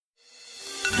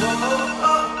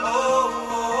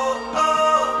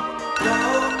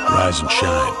rise and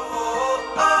shine.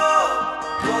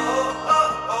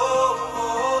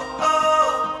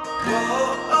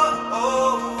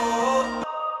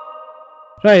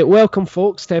 Right, welcome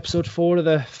folks to episode 4 of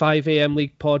the 5am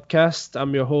League podcast.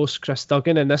 I'm your host Chris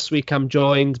Duggan, and this week I'm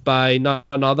joined by none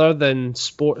other than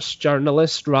sports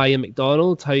journalist Ryan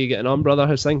McDonald. How you getting on, brother?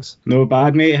 How's things? No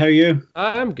bad, mate. How are you?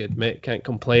 I'm good, mate. Can't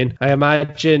complain. I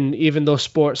imagine even though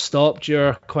sports stopped,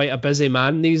 you're quite a busy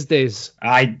man these days.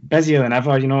 Aye, busier than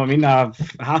ever, you know what I mean? I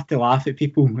have to laugh at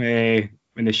people.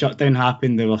 When the shutdown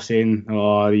happened, they were saying,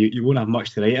 oh, you won't have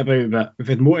much to write about, but if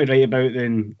I had more to write about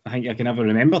than I think I can ever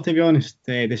remember, to be honest,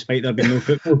 despite there being no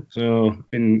football. So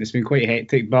it's been quite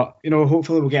hectic, but, you know,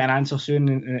 hopefully we'll get an answer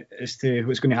soon as to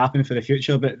what's going to happen for the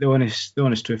future, but the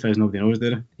honest truth is nobody knows, do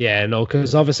they? Yeah, no,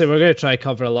 because obviously we're going to try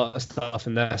cover a lot of stuff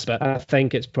in this, but I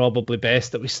think it's probably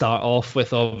best that we start off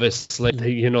with, obviously,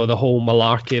 the whole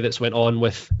malarkey that's went on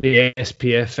with the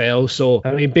SPFL. So,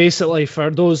 I mean, basically,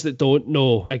 for those that don't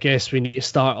know, I guess we need to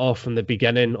start off from the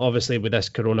beginning. Obviously, with this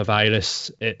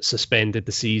coronavirus, it suspended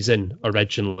the season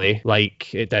originally,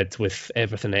 like it did with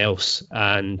everything else.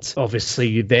 And obviously,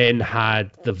 you then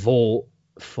had the vote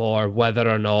for whether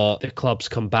or not the clubs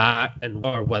come back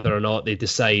or whether or not they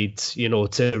decide, to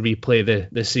replay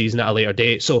the season at a later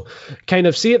date. So kind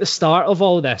of see at the start of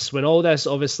all this, when all this,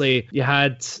 obviously you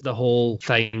had the whole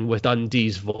thing with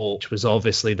Dundee's vote, which was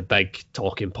obviously the big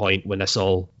talking point when this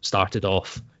all started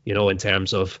off, in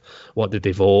terms of what did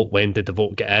they vote, when did the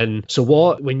vote get in. So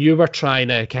when you were trying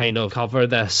to kind of cover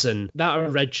this and that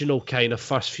original kind of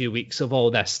first few weeks of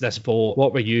all this vote,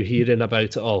 what were you hearing about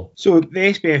it all? So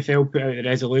the SPFL put out a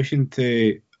resolution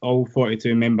to all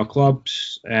 42 member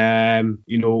clubs. There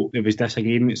was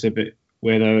disagreements about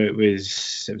whether it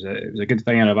was a good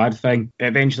thing or a bad thing. It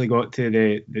eventually got to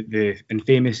the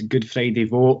infamous Good Friday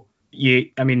vote.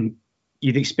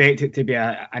 You'd expect it to be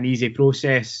an easy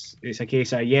process. It's a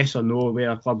case of yes or no,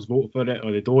 where clubs vote for it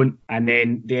or they don't. And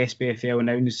then the SPFL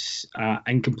announced an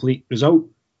incomplete result.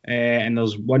 And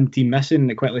there's one team missing.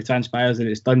 It quickly transpires that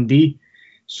it's Dundee.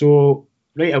 So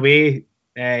right away,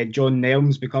 John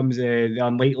Nelms becomes the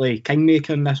unlikely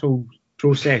kingmaker in this whole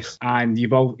process. And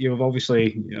you've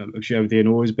obviously, I'm sure everybody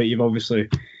knows, but you've obviously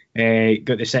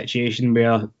got the situation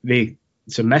where they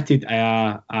submitted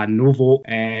a no vote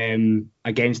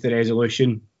against the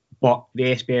resolution, but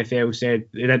the SPFL said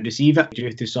they didn't receive it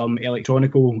due to some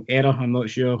electronical error. I'm not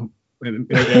sure,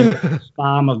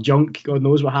 spam or junk, God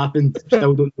knows what happened.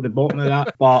 Still don't know the bottom of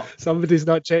that, but somebody's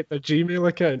not checked their Gmail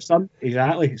account.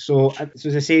 Exactly. So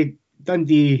as I say,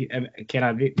 Dundee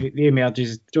they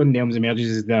emerges. John Nelms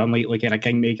emerges as the unlikely kind of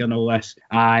kingmaker and all this,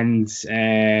 and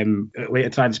later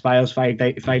transpires 5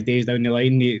 days down the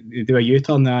line they do a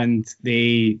U-turn and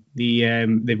they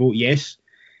vote yes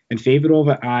in favour of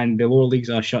it, and the lower leagues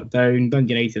are shut down.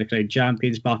 Dundee United are crowned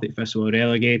champions, Partick Thistle are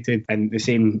relegated, and the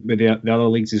same with the other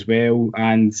leagues as well.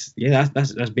 And yeah,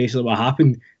 that's basically what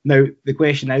happened. Now the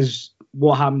question is,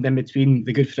 what happened in between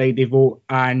the Good Friday vote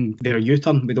and their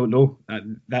U-turn? We don't know.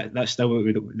 That's still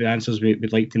the answers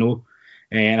we'd like to know.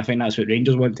 And I think that's what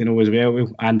Rangers want to know as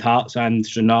well, and Hearts and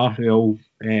Stranraer, who all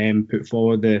put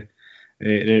forward the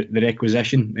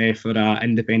requisition for an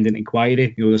independent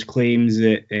inquiry. There's claims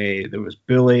that there was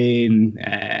bullying.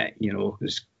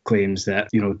 There's claims that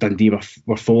Dundee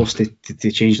were forced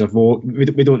to change their vote. We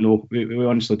don't know. We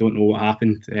honestly don't know what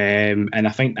happened. And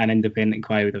I think an independent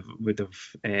inquiry would have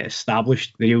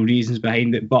established the real reasons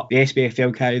behind it. But the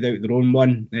SPFL carried out their own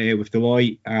one with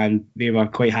Deloitte, and they were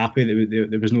quite happy that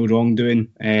there was no wrongdoing.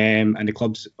 And the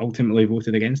clubs ultimately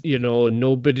voted against it.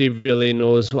 Nobody really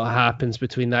knows what happens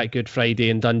between that Good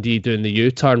Friday and Dundee doing the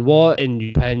U-turn. What, in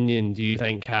your opinion, do you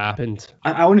think happened?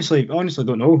 I honestly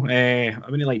don't know. I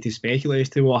wouldn't like to speculate as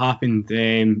to what happened.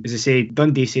 As I say,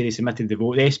 Dundee say they submitted the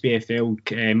vote. The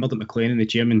SPFL, Murdoch McLennan, the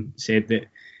chairman, said that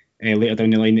later down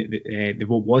the line that the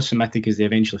vote was submitted because they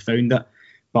eventually found it,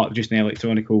 but just an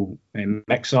electronical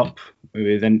mix-up. We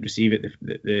didn't receive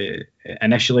it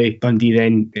initially. Dundee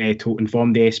then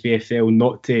informed the SPFL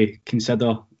not to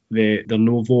consider their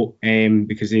no vote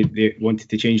because they wanted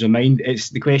to change their mind.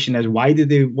 The question is, why did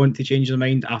they want to change their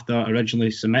mind after originally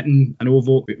submitting a no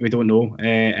vote? We don't know,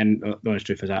 and the honest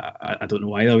truth is I don't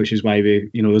know either, which is why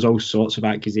there's all sorts of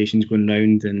accusations going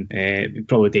around, and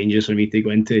probably dangerous for me to go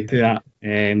into that.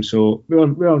 So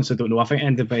we honestly don't know. I think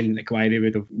independent inquiry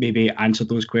would have maybe answered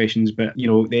those questions, but the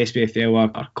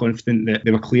SPFL are confident that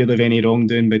they were cleared of any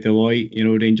wrongdoing by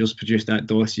Deloitte. Rangers produced that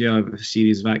dossier of a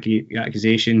series of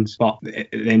accusations, but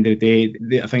at the end of the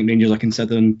day, I think Rangers are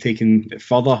considering taking it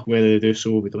further. Whether they do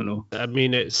so, we don't know. I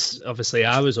mean, it's obviously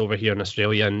I was over here in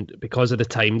Australia, and because of the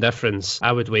time difference,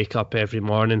 I would wake up every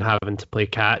morning having to play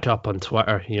catch up on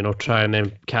Twitter, trying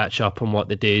to catch up on what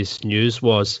the day's news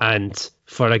was. And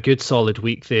for a good solid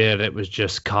week there, it was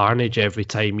just carnage every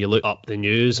time you looked up the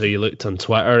news or you looked on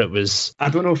Twitter. It was... I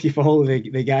don't know if you follow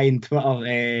the guy on Twitter,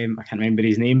 I can't remember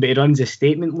his name, but he runs a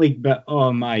statement league, but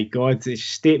oh my God, it's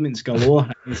statements galore.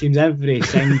 It seems every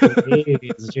single day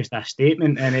there's just a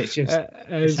statement, and it's just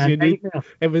it's a nightmare.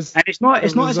 And it's not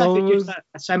as if it's just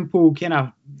a simple kind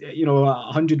of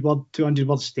 100 word, 200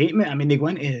 word statement. I mean, they go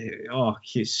into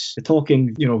they're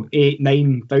talking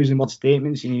 8,000-9,000 word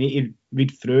statements, and you need to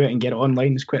read through it and get it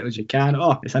online as quickly as you can.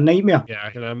 It's a nightmare. Yeah, I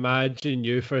can imagine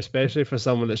especially for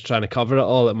someone that's trying to cover it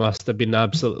all, it must have been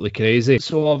absolutely crazy.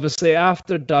 So obviously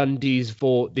after Dundee's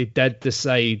vote, they did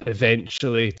decide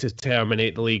eventually to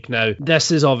terminate the league. Now,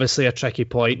 this is obviously a tricky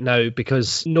point now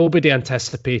because nobody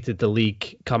anticipated the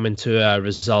league coming to a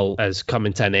result as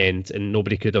coming to an end, and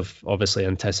nobody could have obviously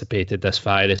anticipated this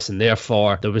virus, and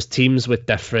therefore there was teams with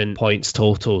different points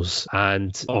totals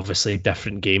and obviously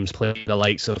different games playing, the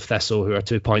likes of Thistle, who are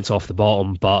 2 points off the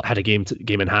bottom but had a game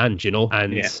in hand,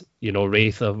 and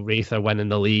Wraith are winning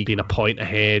the league, being a point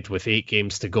ahead with 8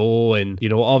 games to go, and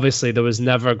obviously there was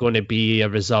never going to be a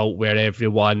result where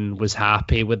everyone was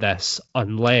happy with this,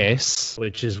 unless,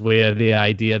 which is where the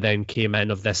idea then came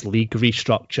in of this league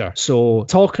restructure. So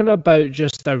talking about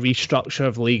just a restructure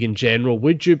of league in general,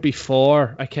 would you be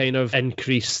for a kind of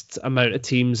increased amount of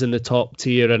teams in the top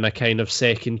tier and a kind of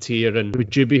second tier, and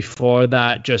would you be for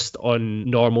that just on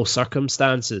normal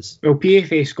circumstances? Well,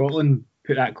 PFA Scotland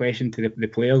put that question to the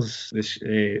players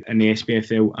in the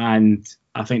SPFL, and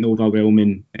I think the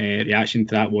overwhelming reaction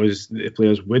to that was that the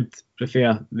players would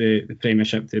prefer the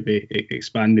Premiership to be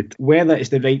expanded. Whether it's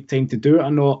the right time to do it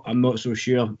or not, I'm not so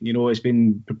sure. It's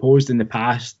been proposed in the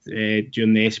past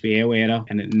during the SPL era,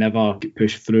 and it never got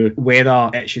pushed through.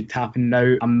 Whether it should happen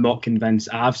now, I'm not convinced.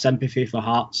 I have sympathy for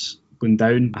Hearts going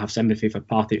down. I have sympathy for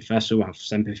Partick Thistle. I have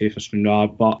sympathy for Stranraer.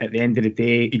 But at the end of the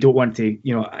day, you don't want to,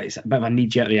 it's a bit of a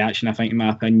knee-jerk reaction, I think, in my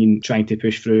opinion, trying to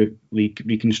push through league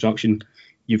reconstruction.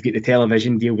 You've got the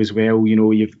television deal as well.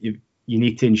 You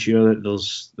need to ensure that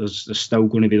there's still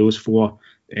going to be those 4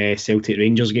 Celtic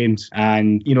Rangers games,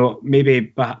 and maybe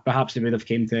perhaps they would have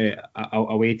came to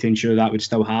a way to ensure that would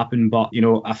still happen. But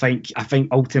I think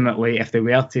ultimately, if they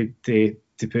were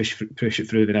to push it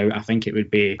through the route, I think it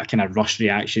would be a kind of rush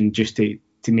reaction just to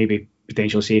maybe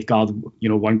potentially safeguard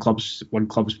one club's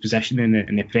position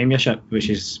in the Premiership, which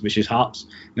is Hearts.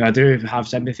 Now, I do have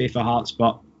sympathy for Hearts,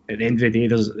 but at the end of the day,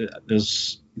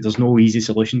 there's no easy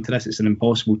solution to this. It's an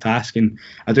impossible task, and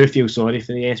I do feel sorry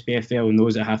for the SPFL and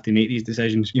those that have to make these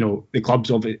decisions. The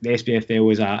clubs of the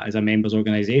SPFL is a members'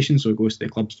 organisation, so it goes to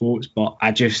the club's votes. But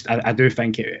I do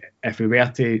think if we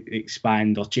were to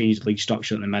expand or change league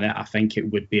structure in a minute, I think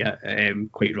it would be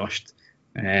quite rushed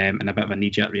and a bit of a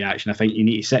knee-jerk reaction. I think you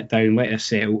need to sit down, let it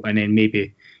settle, and then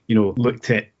maybe look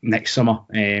to it next summer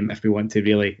if we want to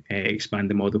really expand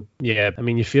the model. Yeah, I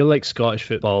mean, you feel like Scottish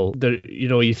football,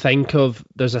 you think of,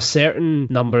 there's a certain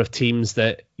number of teams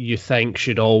that you think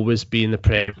should always be in the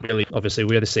Premier League. Obviously,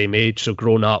 we're the same age, so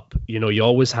grown up, you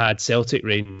always had Celtic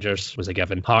Rangers was a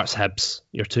given, Hearts, Hibs,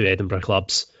 your 2 Edinburgh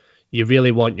clubs. You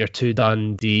really want your 2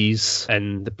 Dundees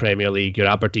in the Premier League, your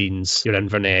Aberdeens, your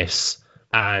Inverness,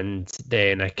 and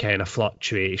then a kind of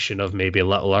fluctuation of maybe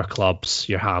littler clubs,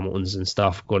 your Hamiltons and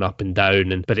stuff, going up and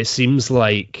down. But it seems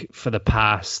like for the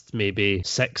past maybe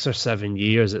 6 or 7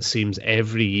 years, it seems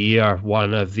every year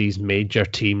one of these major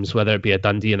teams, whether it be a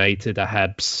Dundee United, a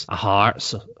Hibs, a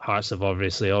Hearts have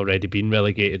obviously already been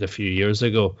relegated a few years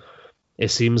ago. It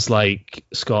seems like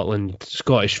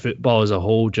Scottish football as a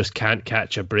whole just can't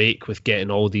catch a break with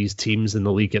getting all these teams in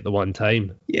the league at the one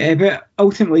time. Yeah, but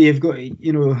ultimately you've got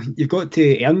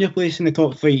to earn your place in the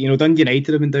top flight. Dundee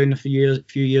United have been down a few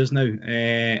years now,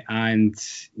 and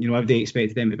everybody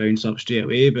expected them to bounce up straight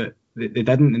away, but they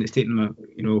didn't, and it's taken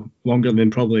them longer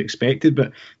than probably expected.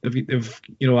 But they've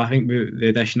I think with the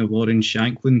addition of Lawrence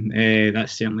Shanklin,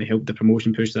 that's certainly helped the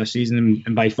promotion push this season,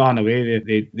 and by far and away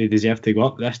they deserve to go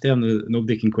up this term.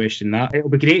 Nobody can question that. It'll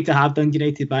be great to have Dundee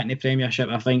United back in the Premiership.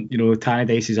 I think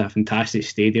Tannadice is a fantastic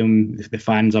stadium. The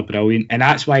fans are brilliant, and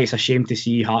that's why it's a shame to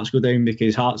see Hearts go down,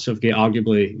 because Hearts have got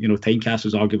arguably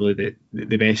Tynecastle's arguably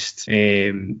the best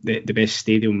the best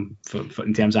stadium for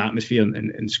in terms of atmosphere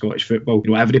in Scottish football.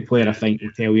 Every player player I think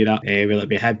will tell you that. Whether it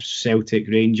be Hibs, Celtic,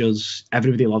 Rangers,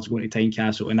 everybody loves going to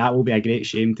Tynecastle, and that will be a great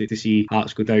shame to see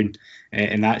Hearts go down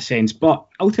in that sense. But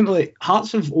ultimately,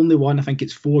 Hearts have only won, I think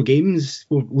it's 4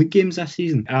 league games this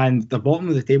season, and they're bottom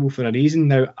of the table for a reason.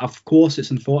 Now, of course,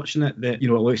 it's unfortunate that, it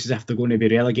looks as if they're going to be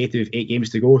relegated with 8 games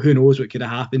to go. Who knows what could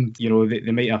have happened?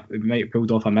 They might have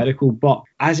pulled off a miracle. But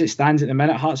as it stands at the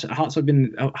minute, Hearts have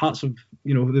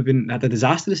they've had a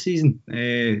disastrous season,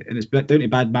 and it's down to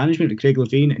bad management with Craig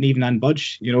Levein and even Anne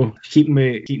Budge.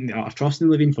 Keeping our trust in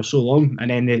Levein for so long, and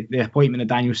then the appointment of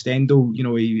Daniel Stendhal.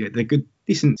 He had a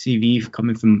decent CV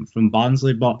coming from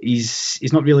Barnsley, but he's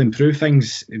not really improved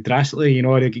things drastically. He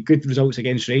had good results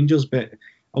against Rangers, but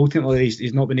ultimately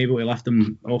he's not been able to lift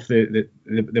them off the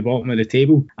bottom of the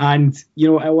table. And it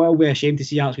will be a shame to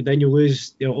see Hearts go down. You'll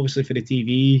lose, obviously, for the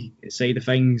TV side of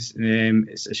things.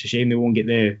 It's a shame they won't get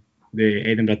the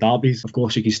Edinburgh derbies. Of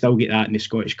course, you can still get that in the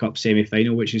Scottish Cup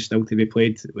semi-final, which is still to be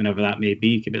played whenever that may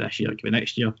be. It could be this year, it could be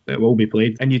next year, but it will be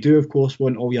played. And you do, of course,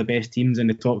 want all your best teams in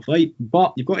the top flight,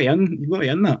 but you've got to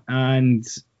earn that. And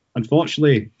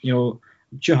unfortunately,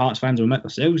 two Hearts fans will admit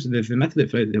themselves, they've admitted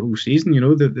it throughout the whole season.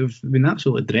 They've been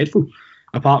absolutely dreadful.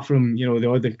 Apart from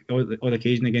the odd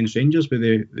occasion against Rangers, where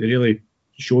they really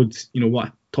showed what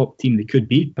a top team they could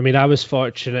be. I mean, I was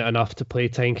fortunate enough to play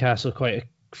Tynecastle quite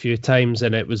a few times,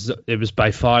 and it was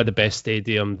by far the best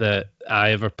stadium that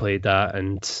I ever played at.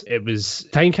 And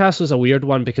Tynecastle's a weird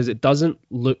one because it doesn't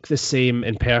look the same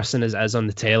in person as it is on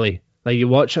the telly. Like, you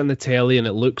watch it on the telly and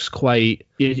it looks quite...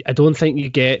 I don't think you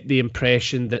get the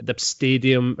impression that the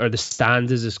stadium or the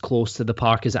stand is as close to the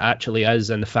park as it actually is,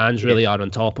 and the fans really are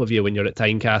on top of you when you're at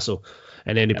Tynecastle.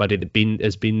 And anybody that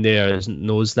has been there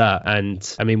knows that.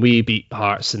 And I mean, we beat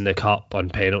Hearts in the cup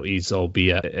on penalties,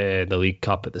 albeit the League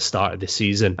Cup at the start of the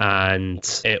season.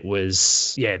 And it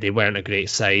was, they weren't a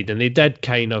great side. And they did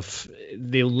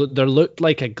there looked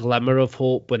like a glimmer of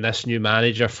hope when this new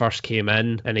manager first came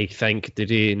in. And did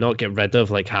he not get rid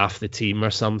of like half the team or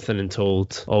something and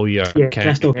told all your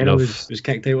Crystal was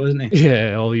kicked out, wasn't he?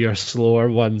 Yeah, all your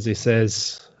slower ones, he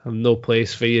says, have no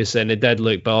place for you. And it did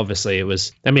look, but obviously it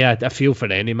was, I feel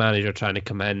for any manager trying to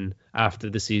come in after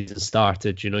the season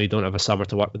started. You don't have a summer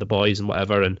to work with the boys and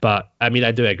whatever. But I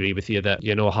do agree with you that,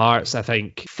 Hearts, I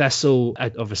think Thistle,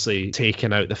 obviously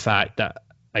taking out the fact that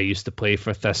I used to play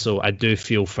for Thistle, I do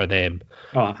feel for them.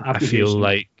 I feel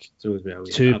like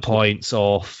 2 points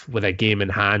off with a game in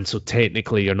hand, so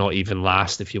technically you're not even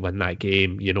last if you win that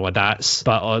game.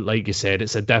 But like you said,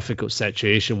 it's a difficult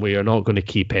situation where you're not going to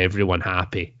keep everyone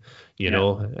happy.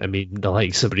 The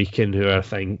likes of Brecon, who I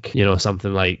think,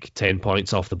 something like 10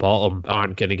 points off the bottom,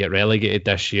 aren't going to get relegated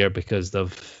this year because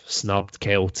they've snubbed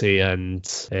Kelty and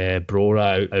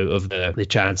Brora out of the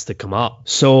chance to come up.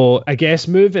 So I guess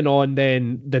moving on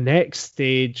then, the next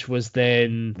stage was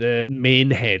then the main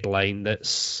headline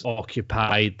that's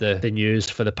occupied the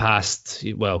news for the past,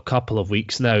 couple of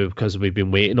weeks now, because we've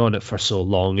been waiting on it for so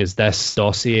long, is this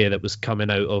dossier that was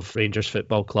coming out of Rangers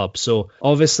Football Club. So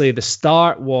obviously the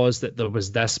start was that there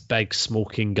was this big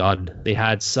smoking gun. They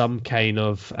had some kind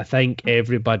of, I think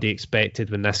everybody expected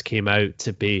when this came out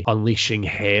to be unleashing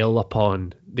hell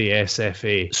upon the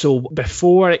SFA. So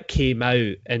before it came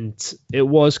out, and it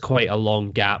was quite a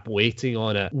long gap waiting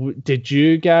on it, were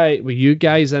you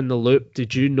guys in the loop?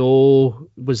 Did you know,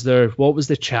 what was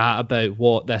the chat about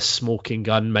what this smoking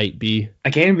gun might be?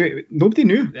 Again, nobody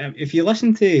knew. If you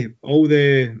listen to all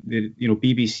the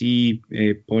BBC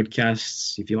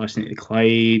podcasts, if you listen to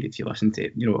Clyde, if you listen to,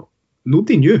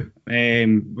 nobody knew.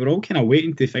 We're all kind of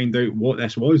waiting to find out what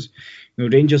this was.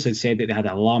 Rangers had said that they had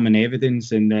alarming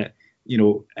evidence, and that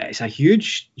it's a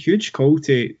huge call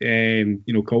to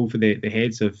call for the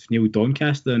heads of Neil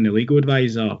Doncaster and the legal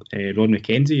advisor Ron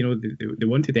McKenzie. They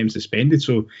wanted them suspended,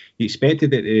 so you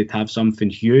expected that they'd have something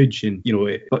huge. And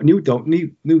but Neil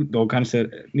Doncaster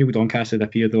had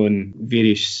appeared on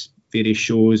various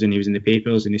shows, and he was in the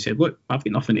papers, and he said, "Look, I've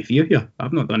got nothing to fear here.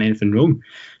 I've not done anything wrong."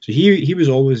 So he was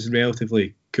always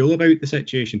relatively cool about the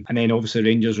situation. And then obviously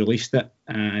Rangers released it,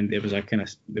 and there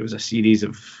was a series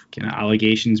of kind of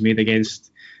allegations made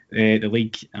against the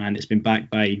league, and it was backed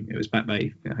by I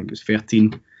think it was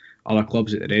 13 other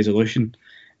clubs at the resolution.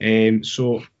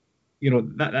 So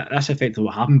that's effectively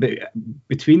what happened. But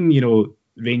between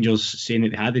Rangers saying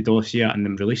that they had the dossier and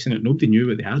them releasing it, nobody knew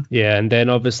what they had. Yeah, and then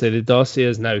obviously the dossier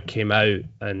has now came out,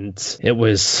 and it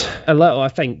was a little, I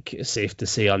think it's safe to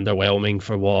say, underwhelming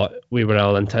for what we were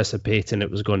all anticipating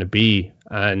it was going to be.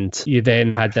 And you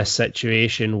then had this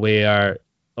situation where,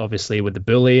 obviously with the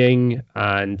bullying,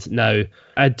 and now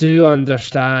I do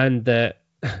understand that,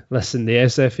 listen, the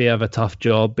SFA have a tough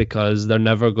job because they're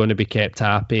never going to be kept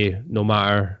happy no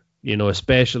matter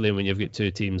especially when you've got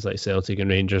two teams like Celtic and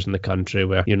Rangers in the country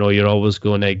where, you're always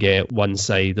going to get one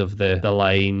side of the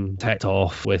line ticked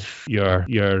off with your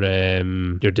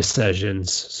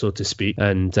decisions, so to speak.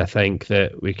 And I think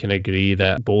that we can agree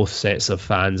that both sets of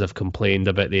fans have complained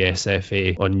about the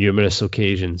SFA on numerous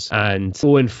occasions. And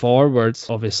going forward,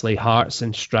 obviously Hearts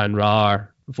and Stranraer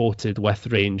voted with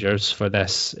Rangers for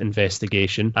this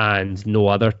investigation and no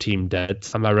other team did.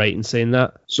 Am I right in saying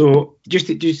that? So just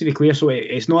to be clear, so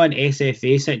it's not an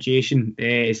SFA situation,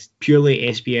 it's purely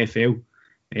SPFL.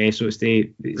 So it's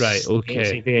right,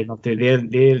 okay.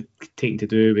 SFA, they're taking to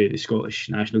do with the Scottish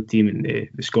national team and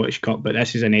the Scottish Cup, but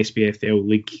this is an SPFL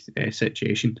league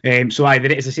situation. So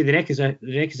as I say, the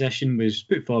requisition was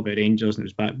put forward by Rangers and it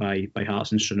was backed by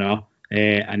Hearts and Stranraer.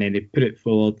 And then they put it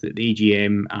forward at the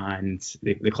AGM and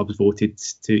the clubs voted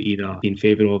to either be in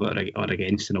favour of it or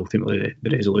against, and ultimately the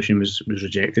resolution was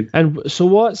rejected. And so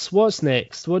what's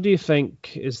next? What do you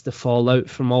think is the fallout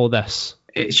from all this?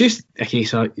 It's just a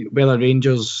case of whether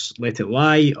Rangers let it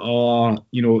lie or,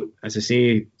 as I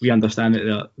say, we understand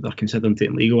that they're considering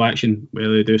taking legal action,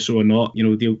 whether they do so or not.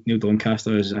 Neil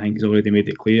Doncaster has already made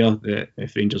it clear that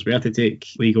if Rangers were to take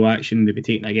legal action, they'd be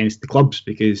taking it against the clubs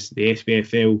because the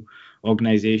SPFL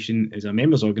organisation is a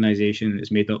members' organisation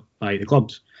that's made up by the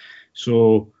clubs.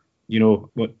 So,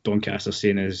 what Doncaster's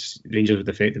saying is Rangers would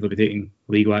effectively be taking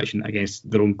legal action against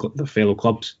their fellow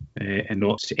clubs and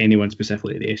not anyone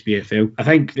specifically at the SPFL. I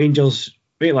think Rangers,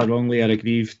 rightly or wrongly, are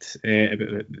aggrieved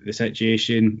about the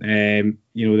situation.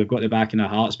 They've got the back in their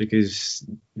hearts because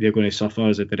they're going to suffer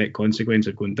as a direct consequence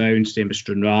of going down. Same as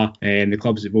Stranraer, and the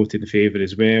clubs that voted in favour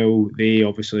as well. They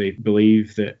obviously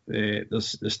believe that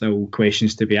there's still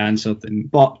questions to be answered,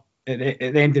 but at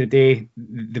the end of the day,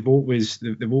 the vote was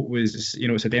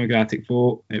it's a democratic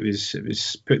vote. It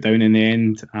was put down in the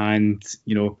end, and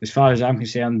as far as I'm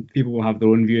concerned, people will have their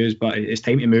own views, but it's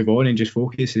time to move on and just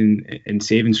focus in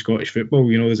saving Scottish football.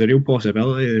 There's a real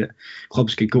possibility that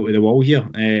clubs could go to the wall here,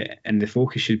 and the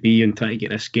focus should be on trying to get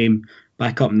this game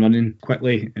back up and running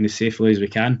quickly and as safely as we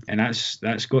can, and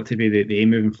that's got to be the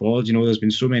aim moving forward. There's been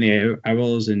so many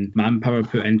hours and manpower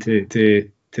put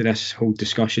into this whole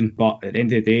discussion, but at the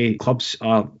end of the day, clubs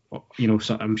are, I'm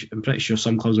pretty sure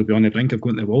some clubs will be on the brink of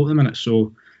going to the wall at the minute,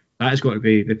 so that has got to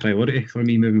be the priority for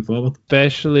me moving forward.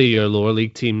 Especially your lower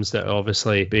league teams that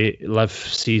obviously live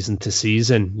season to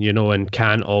season, and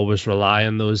can't always rely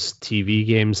on those TV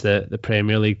games that the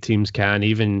Premier League teams can.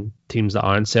 Even teams that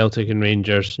aren't Celtic and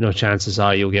Rangers, chances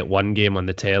are you'll get one game on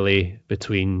the telly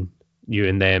between you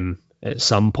and them at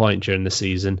some point during the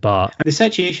season. But the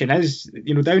situation is,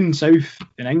 down south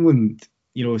in England,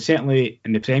 certainly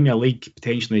in the Premier League,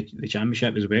 potentially the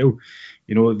Championship as well,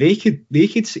 they could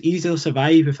easily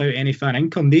survive without any fan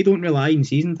income. They don't rely on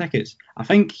season tickets. I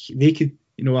think they could.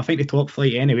 I think the top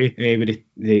flight anyway, with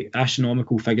the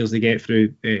astronomical figures they get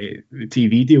through the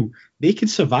TV deal, they could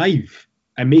survive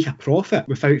and make a profit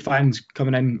without fans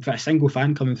coming in, without a single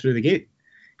fan coming through the gate.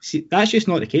 See, that's just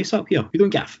not the case up here. We don't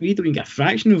get a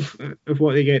fraction of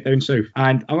what they get down south.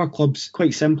 And our clubs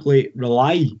quite simply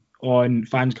rely on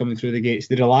fans coming through the gates.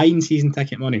 They rely on season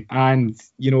ticket money. And,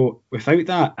 without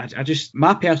that, I just,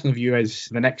 my personal view is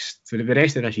for the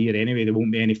rest of this year anyway, there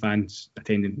won't be any fans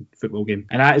attending the football game.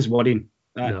 And that is worrying.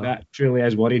 That truly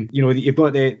is worrying. You've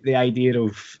got the idea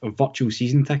of virtual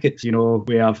season tickets,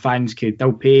 where fans could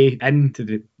still pay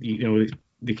into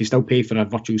they could still pay for a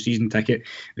virtual season ticket.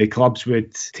 The clubs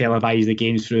would televise the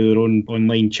games through their own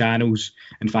online channels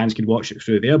and fans could watch it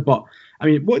through there. But I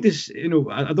mean, what does,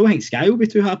 I don't think Sky will be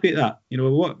too happy at that.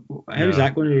 How is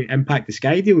that going to impact the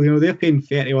Sky deal? They're paying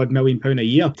 £30 million a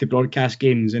year to broadcast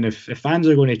games. And if fans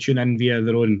are going to tune in via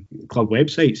their own club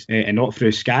websites and not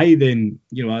through Sky, then,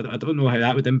 I don't know how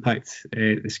that would impact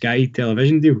the Sky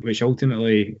television deal, which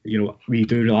ultimately, we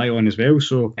do rely on as well.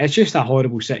 So it's just a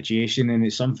horrible situation, and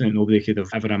it's something that nobody could have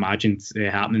ever imagined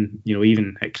happening,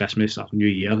 even at Christmas or New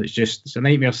Year. It's a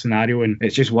nightmare scenario, and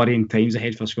it's just worrying times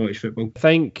ahead for Scottish football. I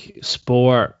think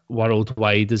sport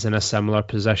worldwide is in a similar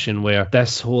position where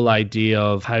this whole idea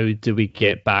of how do we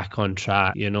get back on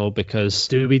track, because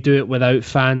do we do it without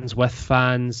fans, with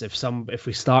fans? If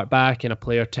we start back and a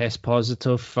player tests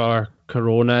positive for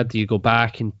corona, do you go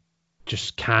back and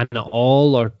just can it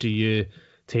all, or do you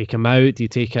take him out? Do you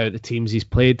take out the teams he's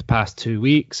played the past 2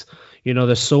 weeks?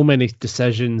 There's so many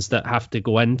decisions that have to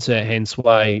go into it, hence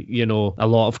why, a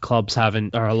lot of clubs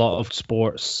haven't, or a lot of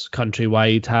sports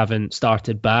countrywide haven't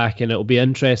started back. And it'll be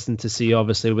interesting to see,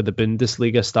 obviously, with the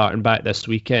Bundesliga starting back this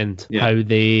weekend, how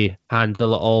they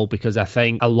handle it all, because I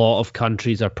think a lot of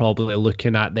countries are probably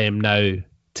looking at them now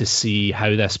to see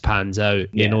how this pans out,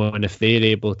 you know, and if they're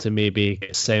able to maybe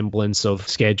get a semblance of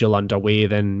schedule underway,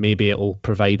 then maybe it'll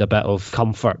provide a bit of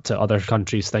comfort to other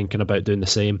countries thinking about doing the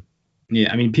same.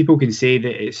 Yeah, I mean, people can say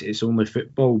that it's only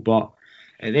football, but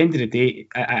at the end of the day,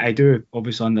 I do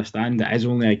obviously understand it is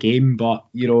only a game, but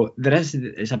you know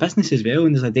it's a business as well,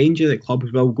 and there's a danger that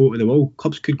clubs will go to the wall.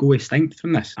 Clubs could go extinct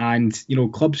from this, and you know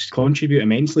clubs contribute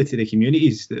immensely to the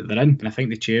communities that they're in, and I think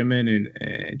the chairman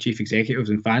and chief executives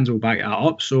and fans will back that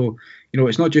up. So you know,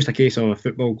 it's not just a case of a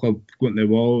football club going to the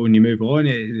wall and you move on.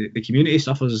 The community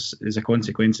suffers as a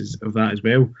consequence of that as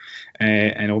well.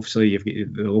 And obviously, you've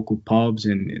got the local pubs,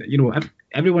 and you know,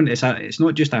 everyone. It's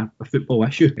not just a football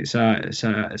issue. It's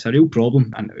a real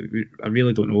problem, and I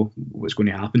really don't know what's going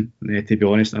to happen. To be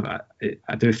honest,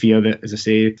 I do fear that, as I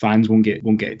say, fans won't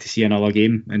get to see another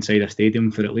game inside a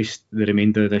stadium for at least the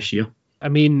remainder of this year. I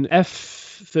mean, if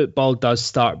football does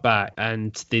start back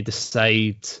and they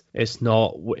decide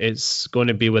it's going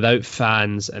to be without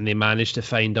fans, and they manage to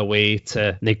find a way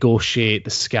to negotiate the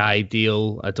Sky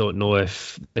deal, I don't know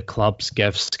if the clubs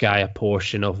give Sky a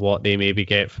portion of what they maybe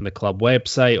get from the club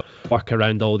website, work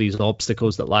around all these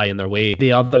obstacles that lie in their way.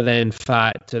 The other then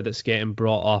factor that's getting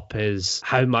brought up is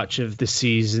how much of the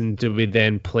season do we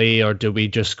then play, or do we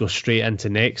just go straight into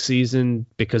next season?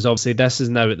 Because obviously this is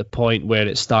now at the point where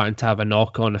it's starting to have a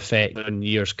knock-on effect on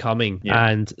years coming. Yeah.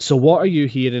 And so what are you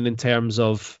hearing in terms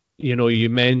of, you know, you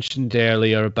mentioned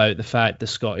earlier about the fact the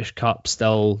Scottish Cup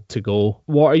still to go.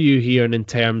 What are you hearing in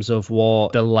terms of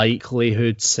what the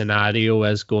likelihood scenario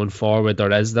is going forward,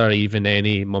 or is there even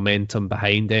any momentum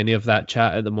behind any of that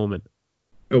chat at the moment?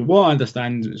 Well, what I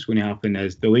understand is going to happen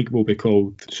is the league will be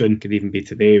called soon, could even be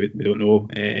today, we don't know,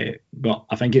 but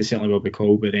I think it certainly will be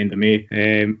called by the end of May.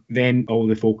 Then all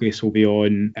the focus will be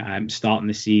on starting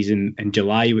the season in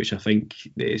July, which I think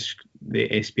the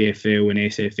SPFL and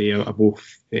SFA are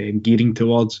both gearing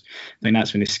towards. I think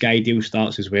that's when the Sky deal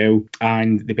starts as well,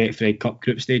 and the Betfred Cup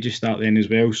group stages start then as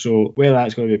well. So whether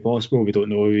that's going to be possible, we don't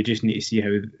know. We just need to see how,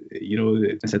 you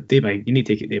know, it's you need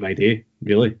to take it day by day,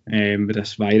 really, with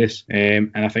this virus.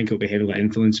 And I think it'll be heavily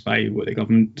influenced by what the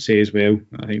government say as well.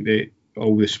 I think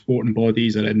all the sporting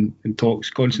bodies are in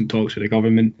constant talks with the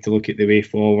government to look at the way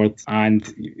forward, and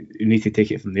you need to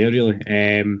take it from there, really.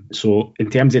 So in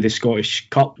terms of the Scottish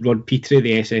Cup, Rod Petrie,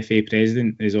 the SFA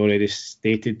president, has already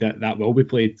stated that will be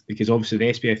played, because obviously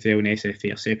the SPFL and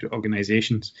SFA are separate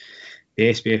organisations. The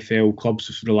SPFL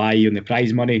clubs rely on the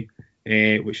prize money,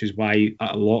 which is why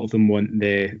a lot of them want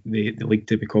the league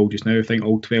to be called just now. I think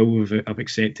all 12 have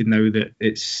accepted now that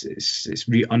it's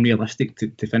unrealistic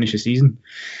to finish the season.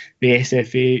 The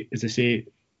SFA, as I say,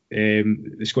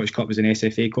 the Scottish Cup is an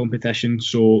SFA competition,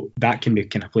 so that can be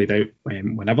kind of played out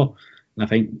whenever. And I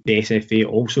think the SFA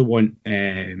also want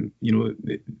the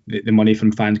money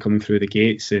from fans coming through the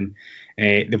gates, and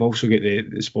they've also got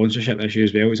the sponsorship issue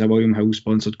as well. It's a William Hill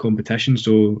sponsored competition,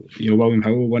 so you know William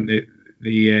Hill will want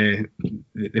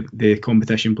the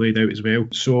competition played out as well.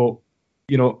 So,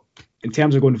 you know, in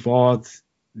terms of going forward,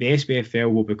 the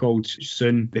SPFL will be called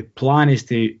soon. The plan is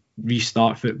to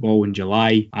restart football in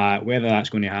July. Whether that's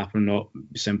going to happen or not,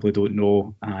 we simply don't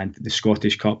know. And the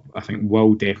Scottish Cup, I think,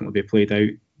 will definitely be played out.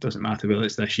 Doesn't matter whether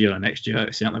it's this year or next year,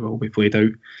 it certainly will be played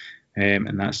out.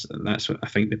 And that's what I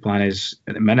think the plan is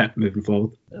at the minute moving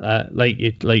forward. Like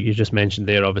you just mentioned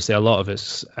there, obviously a lot of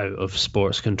it's out of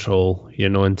sports control, you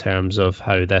know, in terms of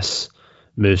how this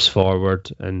moves forward,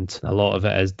 and a lot of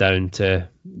it is down to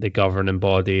the governing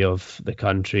body of the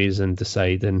countries and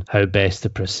deciding how best to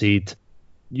proceed.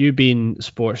 You being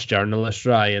sports journalist,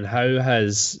 Ryan, how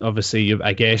has, obviously,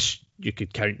 I guess you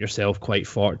could count yourself quite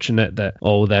fortunate that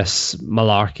all this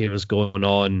malarkey was going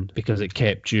on because it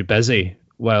kept you busy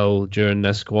well during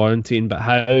this quarantine, but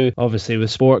how, obviously, with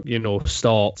sport, you know,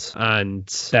 stopped, and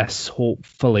this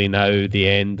hopefully now the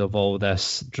end of all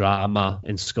this drama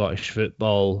in Scottish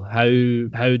football, how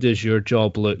does your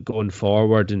job look going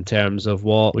forward in terms of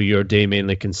what will your day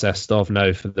mainly consist of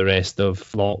now for the rest of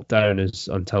lockdown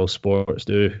until sports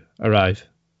do arrive?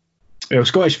 Well,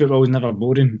 Scottish football is never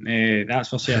boring, that's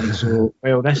for certain. So,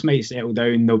 well, this might settle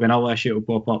down. There'll be another issue that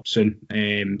will pop up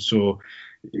soon. So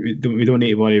we don't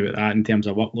need to worry about that in terms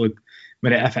of workload.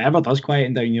 But if it ever does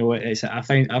quieten down, you know,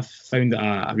 I've found it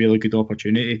a really good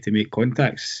opportunity to make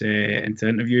contacts and to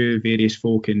interview various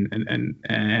folk and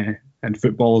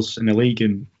footballers in the league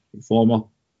and former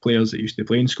players that used to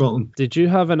play in Scotland. Did you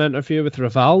have an interview with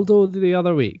Rivaldo the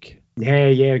other week?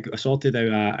 Yeah, I sorted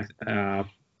out a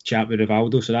chat with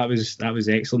Rivaldo, so that was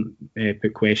excellent.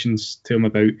 Put questions to him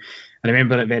about. I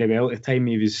remember it very well at the time.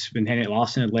 When Henrik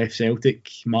Larsson had left Celtic,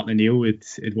 Martin O'Neill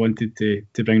had wanted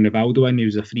to bring Rivaldo in. He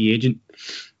was a free agent,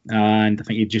 and I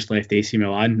think he'd just left AC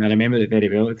Milan. And I remember it very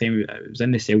well at the time. It was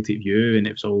in the Celtic View, and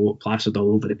it was all plastered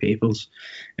all over the papers.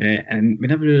 And we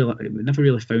never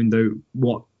really found out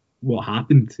what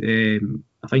happened.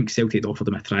 I think Celtic offered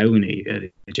him a trial and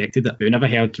he rejected it. But we never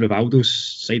heard Rivaldo's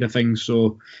side of things,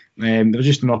 so there was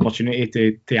just an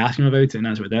opportunity to ask him about it, and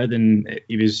that's what I did. And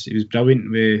he was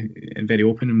brilliant and very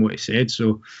open in what he said.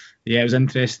 So yeah, it was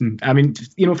interesting. I mean,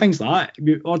 things like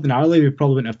that. Ordinarily, we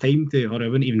probably wouldn't have time to, or I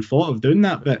wouldn't even thought of doing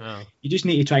that. But you just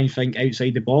need to try and think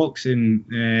outside the box, and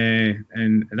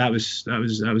that was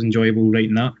enjoyable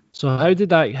writing that. So how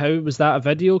was that a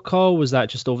video call? Was that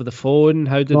just over the phone?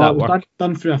 How did that work? It was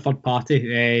done through a third party.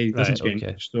 He doesn't speak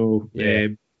English, so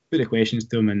put the questions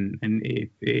to him and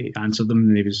he answered them,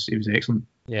 and he was excellent.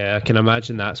 Yeah, I can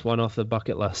imagine that's one off the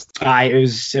bucket list. It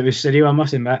was surreal, I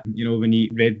must admit. When he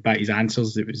read back his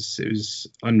answers, it was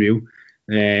unreal.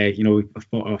 A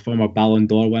former Ballon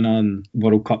d'Or winner and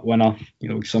World Cup winner,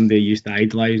 somebody used to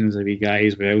idolise as a wee guy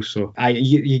as well. So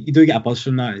you do get a buzz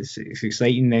from that. It's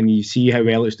exciting. Then you see how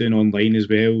well it's doing online as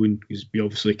well, and we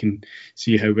obviously can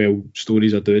see how well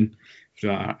stories are doing through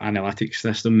our analytics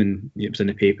system, and it was in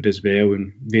the paper as well,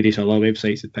 and various other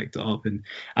websites had picked it up. And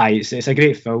it's a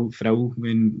great thrill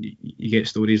when you get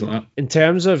stories like that. In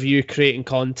terms of you creating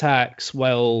contacts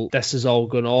while this is all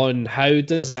going on, how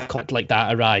does a contact like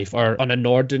that arrive? Or on an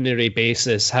ordinary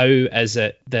basis, how is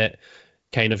it that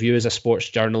kind of you as a sports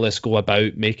journalist go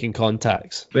about making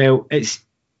contacts? Well, it's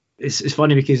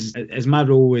funny because as my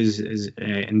role was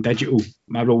in digital,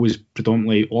 my role was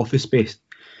predominantly office based.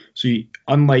 So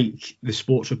unlike the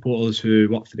sports reporters who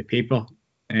work for the paper,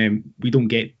 we don't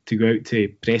get to go out to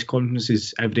press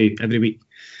conferences every week.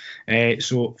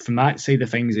 So from that side of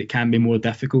things, it can be more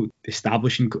difficult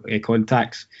establishing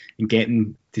contacts and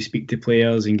getting to speak to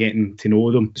players and getting to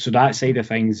know them. So that side of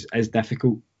things is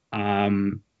difficult,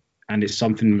 and it's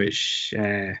something which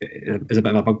is a bit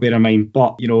of a bugbear of mine.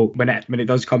 But when it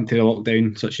does come to the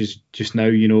lockdown, such as just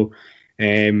now,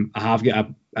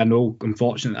 I know, I'm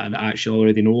fortunate that I actually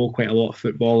already know quite a lot of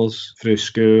footballers through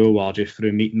school or just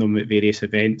through meeting them at various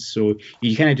events. So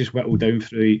you kind of just whittle down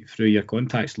through your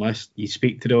contacts list. You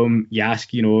speak to them, you ask,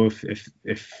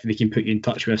 if they can put you in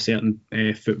touch with a certain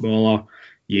footballer.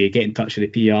 You get in touch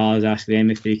with the PRs, ask them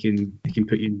if they can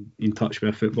put you in touch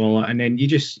with a footballer, and then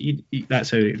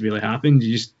that's how it really happens.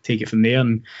 You just take it from there,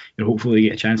 and hopefully you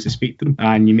get a chance to speak to them,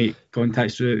 and you make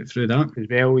contacts through that as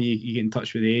well. You get in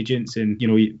touch with the agents, and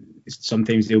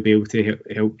sometimes they'll be able to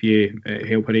help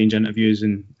arrange interviews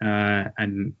and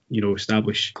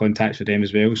establish contacts with them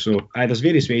as well. So there's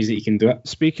various ways that you can do it.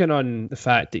 Speaking on the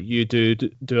fact that you do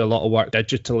a lot of work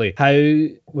digitally,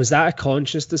 how was that a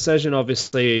conscious decision?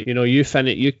 Obviously,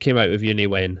 you came out of uni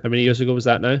when? How many years ago was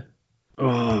that now?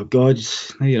 Oh God,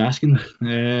 now you're asking.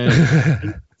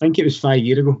 I think it was 5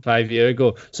 years ago. 5 years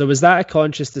ago. So was that a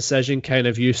conscious decision? Kind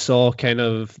of you saw kind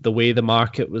of the way the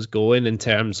market was going in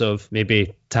terms of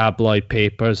maybe tabloid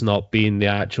papers not being the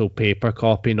actual paper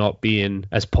copy, not being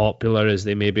as popular as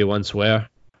they maybe once were?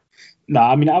 No,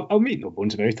 I mean, I'll make no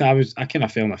bones about it. I kind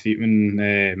of fell on my feet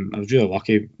when I was really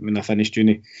lucky when I finished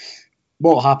uni.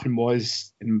 What happened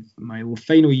was, in my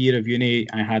final year of uni,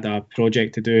 I had a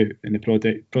project to do, and the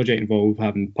project involved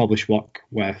having published work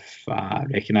with a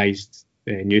recognised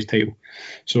news title.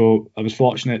 So I was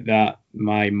fortunate that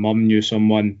my mum knew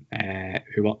someone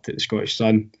who worked at the Scottish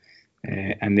Sun,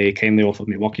 and they kindly offered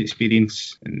me work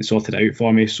experience and sorted it out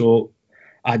for me. So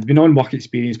I'd been on work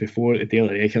experience before at the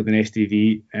Daily Record and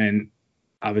STV, and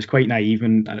I was quite naive,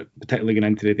 and particularly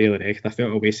going into the Daily Record, I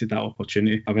felt I wasted that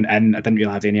opportunity. I went in, I didn't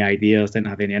really have any ideas, didn't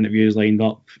have any interviews lined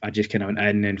up. I just kind of went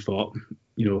in and thought,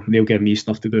 they'll give me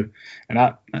stuff to do,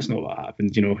 and that's not what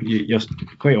happened. You're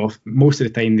quite off most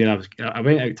of the time there. I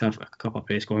went out to a couple of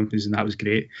press conferences, and that was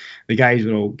great. The guys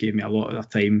all gave me a lot of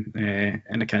their time,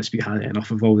 and I can't speak highly enough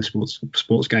of all the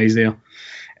sports guys there.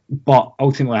 But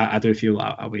ultimately, I do feel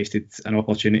like I wasted an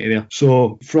opportunity there.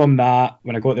 So from that,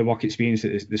 when I got the work experience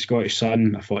at the Scottish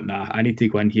Sun, I thought, I need to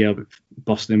go in here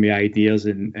busting my ideas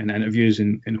and interviews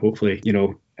and hopefully,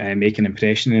 make an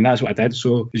impression. And that's what I did.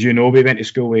 So, as you know, we went to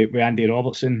school with Andy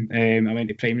Robertson. I went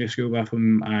to primary school with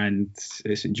him and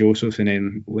at St Joseph's, and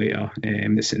then later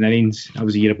at St Ninians. I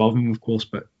was a year above him, of course,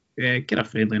 but kind of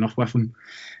friendly enough with him.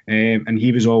 And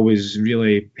he was always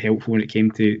really helpful when it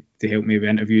came to help me with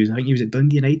interviews. I think he was at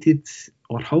Dundee United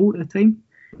or Hull at the time.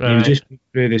 Right. He was just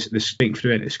through the strength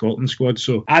through into the Scotland squad.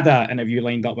 So I had an interview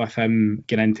lined up with him,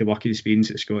 getting into work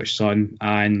experience at the Scottish Sun,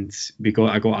 and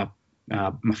I got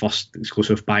my first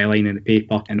exclusive byline in the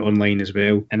paper and online as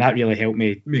well, and that really helped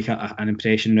me make an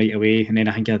impression right away. And then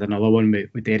I think I had another one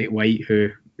with Derek White, who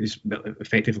he's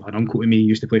effectively an uncle to me. He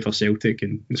used to play for Celtic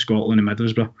in Scotland and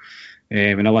Middlesbrough.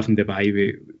 When I lived in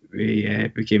Dubai, we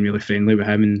became really friendly with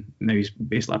him, and now he's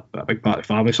basically a big part of the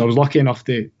family. So I was lucky enough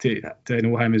to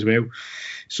know him as well.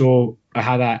 So I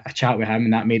had a chat with him,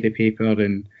 and that made the paper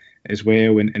and as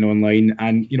well and online.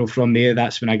 And from there,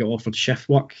 that's when I got offered shift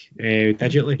work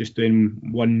digitally, just doing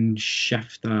one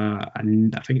shift.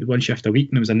 And I think it was one shift a week,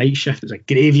 and it was a night shift. It was a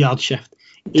graveyard shift,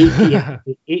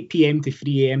 8 p.m. to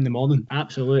 3 a.m. in the morning.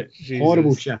 Absolute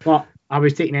horrible shift. But I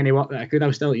was taking any work that I could. I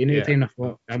was still at uni at the time. I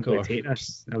thought, I'm going to take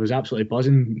this. I was absolutely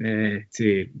buzzing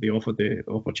to be offered the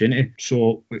opportunity.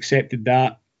 So accepted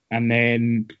that. And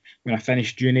then when I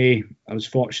finished uni, I was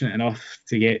fortunate enough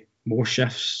to get more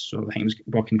shifts. So I think I was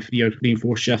working 3 and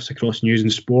 4 shifts across news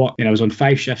and sport. Then I was on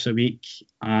 5 shifts a week.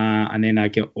 And then I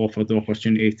got offered the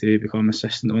opportunity to become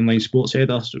assistant online sports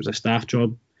editor. So it was a staff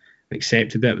job. I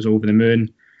accepted it. It was over the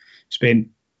moon.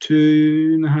 Spent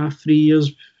 2.5, 3 years.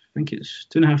 I think it's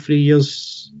 2.5, 3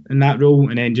 years in that role,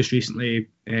 and then just recently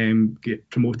get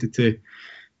promoted to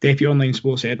deputy online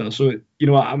sports editor. So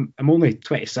I'm only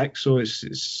 26, so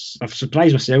it's I've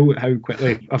surprised myself at how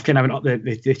quickly I've kind of went up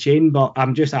the chain. But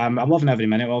I'm loving every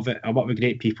minute of it. I work with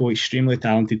great people, extremely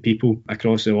talented people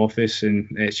across the office, and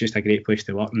it's just a great place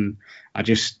to work. And I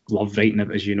just love writing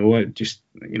it, as you know.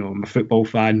 I'm a football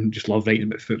fan, just love writing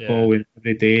about football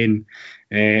every day. And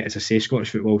as I say, Scottish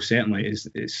football certainly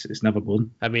it's never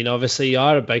boring. I mean, obviously you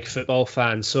are a big football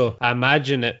fan, so I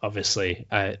imagine it. Obviously,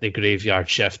 the graveyard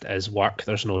shift is work.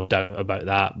 There's no doubt about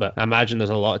that. But I imagine there's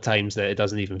a lot of times that it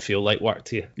doesn't even feel like work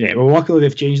to you. Yeah, well, luckily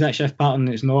they've changed that shift pattern.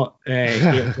 It's not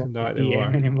not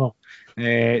anymore.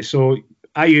 So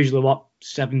I usually work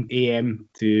 7 a.m.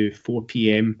 to 4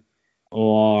 p.m.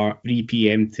 or 3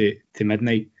 p.m. to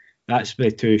midnight. That's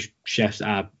the 2 shifts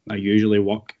I usually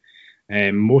work.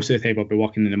 Most of the time I'll be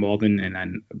working in the morning, and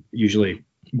then usually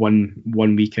one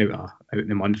week out in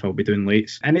the month I'll be doing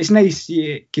lates. And it's nice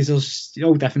because there's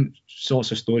all different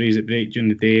sorts of stories that break during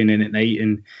the day and then at night.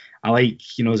 And I like,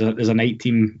 there's a night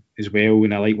team as well,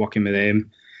 and I like working with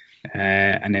them.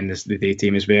 And then there's the day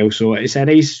team as well. So it's a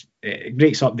nice, it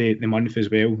breaks up the month as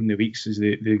well and the weeks as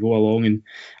they go along. And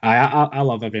I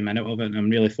love every minute of it, and I'm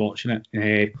really fortunate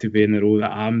to be in the role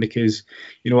that I am, because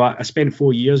I spent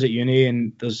 4 years at uni,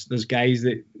 and there's guys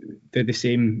that did the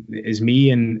same as me,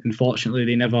 and unfortunately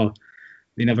they never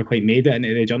quite made it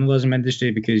into the journalism industry,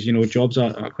 because jobs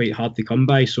are quite hard to come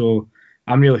by. So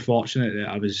I'm really fortunate that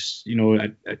I was,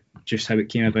 just how it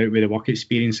came about with the work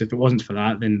experience. If it wasn't for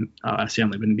that, then I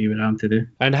certainly wouldn't be where I am today.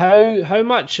 And how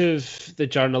much of the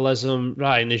journalism,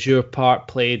 Ryan, is your part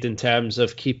played in terms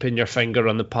of keeping your finger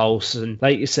on the pulse? And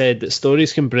like you said, that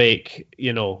stories can break,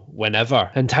 whenever.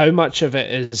 And how much of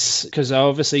it is, because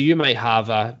obviously you might have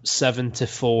a 7 to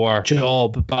 4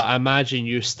 job, but I imagine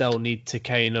you still need to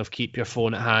kind of keep your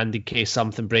phone at hand in case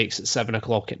something breaks at 7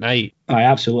 o'clock at night.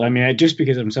 Absolutely. I mean, just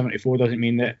because I'm 74 doesn't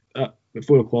mean that at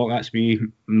 4 o'clock that's me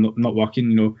not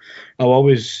working.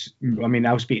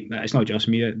 I'll speak. It's not just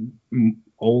me.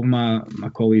 All my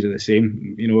colleagues are the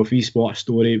same. If we spot a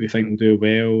story we think will do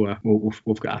well,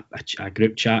 we've got a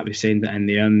group chat. We send it in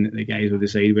there, and the guys will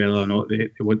decide whether or not they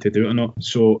want to do it or not.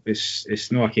 So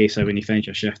it's not a case of when you finish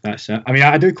your shift, that's it. I mean,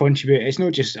 I do contribute. It's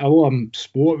not just although I'm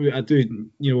sport. I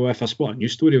do. If I spot a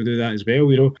news story, I'll do that as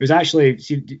well. It was actually,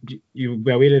 you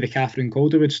were aware of the Catherine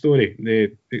Calderwood story,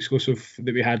 the exclusive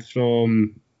that we had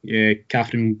from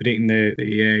Catherine breaking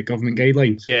the government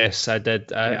guidelines. Yes, I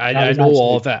did. I know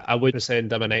all of it. I would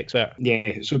pretend I'm an expert.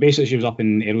 Yeah, so basically she was up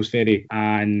in Earlsferry,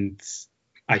 and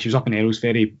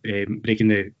breaking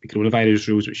the coronavirus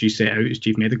rules which she set out as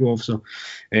chief medical officer,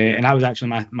 and that was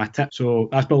actually my tip. So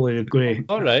that's probably going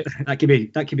to. All right. That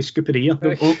could be scoop of the year.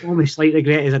 The only slight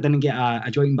regret is I didn't get a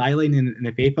joint byline in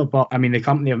the paper, but I mean the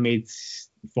company have made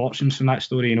fortunes from that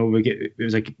story. It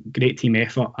was a great team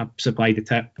effort. I supplied the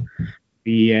tip.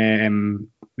 We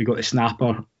got the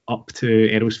snapper up to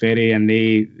Earlsferry, and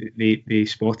they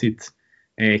spotted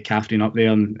Catherine up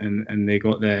there, and they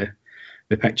got the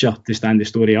picture to stand the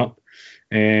story up.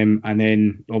 And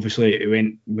then obviously it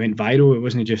went viral. It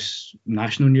wasn't just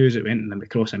national news, it went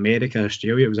across America,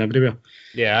 Australia, it was everywhere.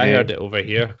 Yeah, I heard it over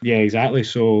here. Yeah, exactly.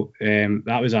 So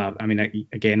that was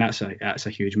that's a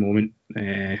huge moment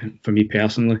for me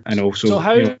personally, and also. So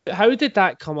how did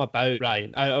that come about,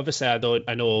 Ryan? I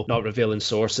know not revealing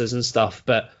sources and stuff,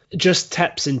 but just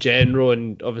tips in general,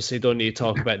 and obviously don't need to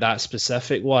talk about that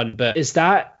specific one. But is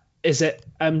that is it?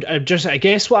 I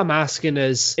guess what I'm asking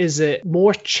is it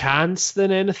more chance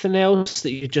than anything else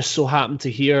that you just so happen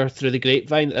to hear through the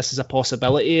grapevine that this is a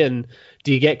possibility, and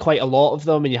do you get quite a lot of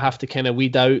them, and you have to kind of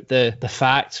weed out the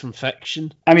facts from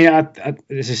fiction? I mean,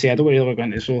 as I say, I don't really go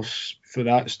into the source for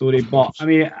that story, but I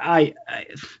mean, I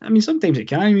mean, sometimes it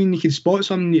can. I mean, you can spot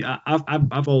some. I've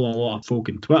follow a lot of folk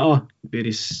on Twitter.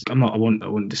 I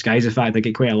won't disguise the fact I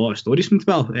get quite a lot of stories from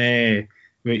Twitter.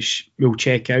 Which we'll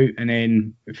check out, and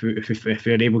then if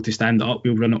we're able to stand it up,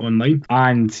 we'll run it online.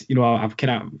 And I've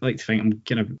kind of like to think I'm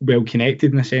kind of well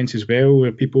connected in a sense as well,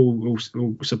 where people will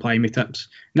supply me tips,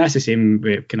 and that's the same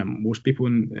with kind of most people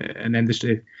in the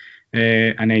industry.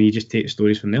 And then you just take the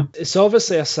stories from there. It's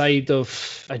obviously a side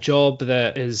of a job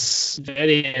that is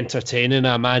very entertaining,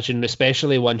 I imagine,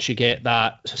 especially once you get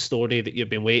that story that you've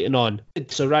been waiting on.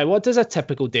 So, Ryan, what does a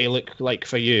typical day look like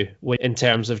for you in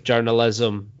terms of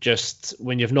journalism? Just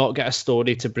when you've not got a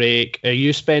story to break, are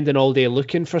you spending all day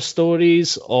looking for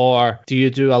stories, or do you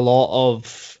do a lot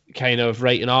of kind of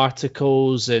writing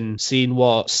articles and seeing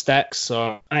what sticks?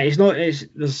 Or there's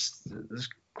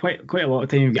quite a lot of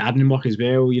time you've got admin work as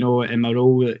well. In my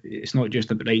role, it's not just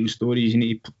about writing stories. You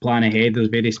need to plan ahead. There's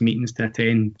various meetings to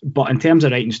attend. But in terms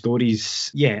of writing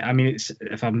stories, yeah, I mean, it's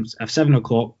if 7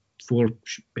 o'clock, 4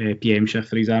 p.m. shift,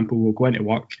 for example, we'll go into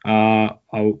work.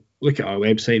 I'll look at our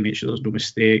website, make sure there's no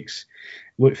mistakes.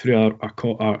 Look through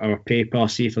our paper,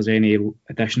 see if there's any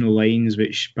additional lines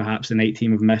which perhaps the night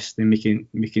team have missed, and we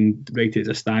can write it as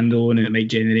a standalone, and it might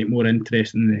generate more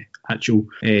interest in the actual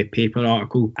paper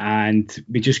article. And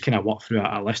we just kind of work through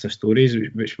a list of stories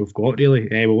which we've got, really.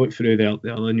 We'll look through the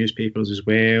other newspapers as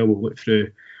well. We'll look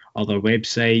through other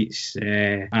websites,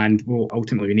 and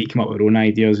ultimately we need to come up with our own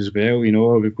ideas as well.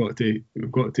 We've got to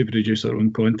produce our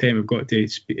own content. We've got to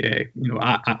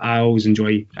I always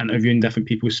enjoy interviewing different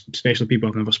people, especially people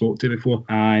I've never spoke to before,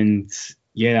 and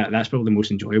yeah, that's probably the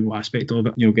most enjoyable aspect of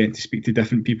it. Getting to speak to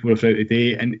different people throughout the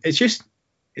day, and it's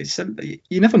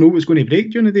you never know what's going to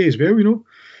break during the day as well.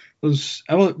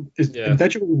 In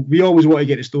digital, we always want to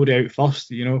get the story out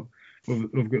first.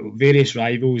 We've got various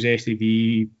rivals,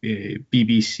 STV,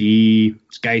 BBC,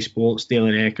 Sky Sports,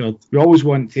 Daily Record. We always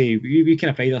want to, we kind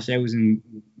of pride ourselves in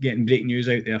getting breaking news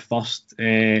out there first,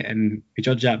 and we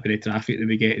judge that by the traffic that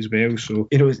we get as well. So,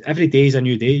 every day is a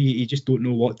new day. You just don't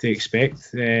know what to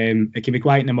expect. It can be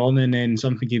quiet in the morning and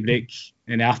something can break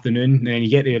in the afternoon, and then you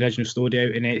get the original story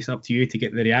out, and then it's up to you to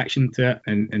get the reaction to it,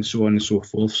 and so on and so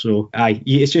forth. So,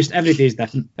 it's just every day is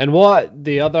different. And what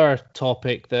the other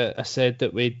topic that I said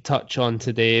that we'd touch on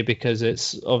today, because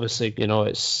it's obviously,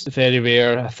 it's very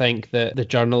rare, I think, that the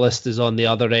journalist is on the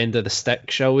other end of the stick,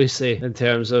 shall we say, in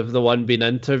terms of the one being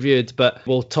interviewed. But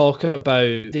we'll talk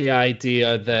about the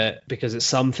idea that, because it's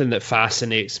something that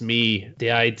fascinates me,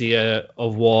 the idea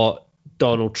of what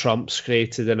Donald Trump's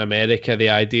created in America, the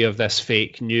idea of this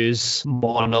fake news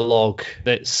monologue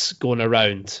that's going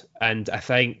around. And I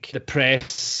think the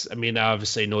press, I mean, I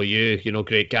obviously know you,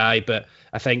 great guy, but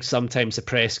I think sometimes the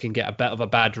press can get a bit of a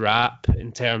bad rap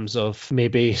in terms of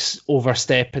maybe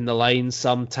overstepping the line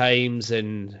sometimes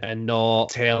and not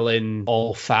telling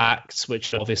all facts,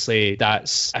 which obviously I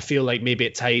feel like maybe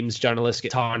at times journalists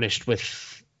get tarnished with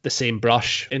the same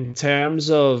brush in terms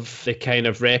of the kind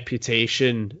of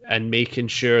reputation and making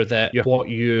sure that what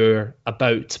you're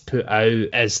about to put out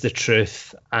is the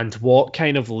truth. And what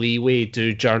kind of leeway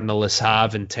do journalists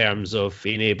have in terms of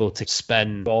being able to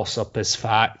spin gossip as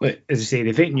fact? As I say,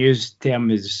 the fake news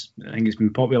term I think it's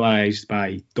been popularised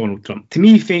by Donald Trump. To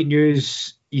me, fake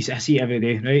news, I see it every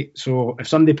day, right? So if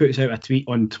somebody puts out a tweet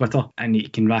on Twitter and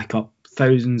it can rack up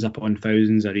thousands upon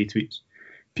thousands of retweets,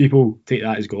 people take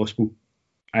that as gospel,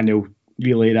 and they'll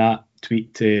relay that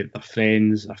tweet to their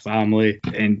friends, their family,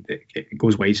 and it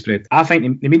goes widespread. I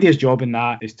think the media's job in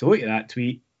that is to look at that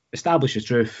tweet, establish the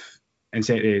truth, and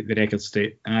set the record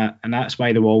straight. And that's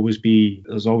why there's always going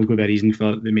to be a reason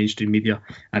for the mainstream media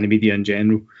and the media in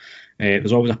general.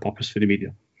 There's always a purpose for the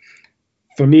media.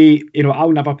 For me,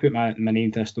 I'll never put my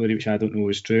name to a story which I don't know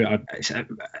is true.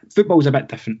 Football's a bit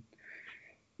different.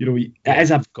 It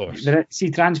is of course.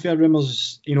 See, transfer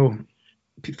rumours,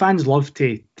 fans love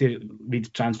to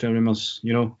read transfer rumours.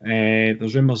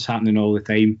 There's rumours happening all the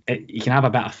time. You can have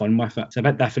a bit of fun with it. It's a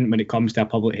bit different when it comes to a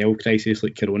public health crisis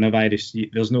like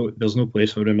coronavirus. There's no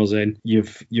place for rumours in.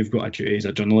 You've got a duty as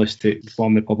a journalist to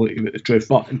inform the public about the truth.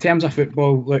 But in terms of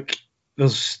football, look,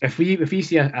 if we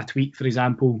see a tweet, for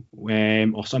example,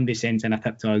 or somebody sends in a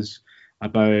tip to us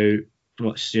about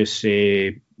let's just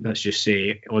say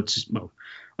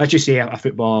let's just say a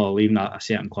footballer leaving a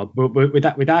certain club. But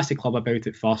we'd ask the club about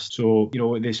it first. So,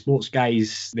 the sports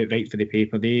guys that write for the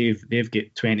paper, they've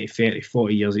got 20, 30,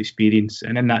 40 years experience.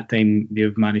 And in that time,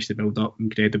 they've managed to build up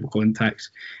incredible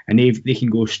contacts. And they can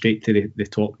go straight to the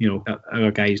top. Our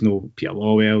guys know Peter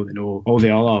Lawwell, they know all the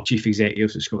other chief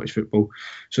executives of Scottish football.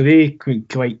 So they can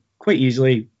quite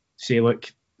easily say,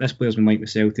 look, this player's been linked with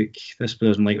Celtic, this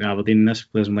player's been linked with Aberdeen, this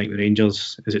player's been linked with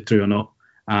Rangers. Is it true or not?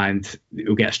 And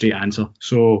we'll get a straight answer.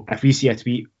 So if we see a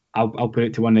tweet, I'll put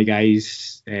it to one of the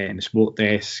guys in the sport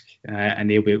desk, and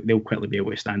they'll quickly be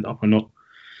able to stand up or not.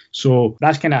 So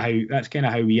that's kind of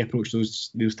how we approach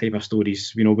those type of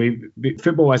stories.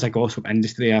 Football is a gossip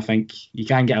industry. I think you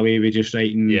can't get away with just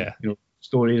writing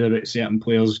stories about certain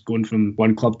players going from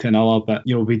one club to another, but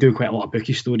we do quite a lot of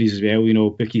bookie stories as well.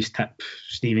 Bookies tip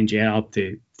Steven Gerrard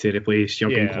to replace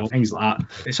Jurgen Klopp, things like that.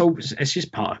 It's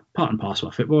just part and parcel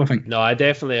of football, I think. No, I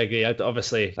definitely agree. I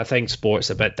think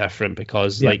sport's a bit different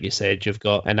because, like you said, you've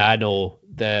got, and I know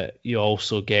that you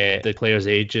also get the players'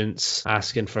 agents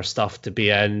asking for stuff to be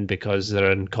in because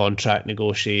they're in contract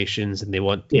negotiations and they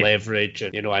want leverage.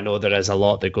 And I know there is a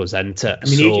lot that goes into it.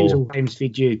 Agents will sometimes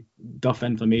feed you duff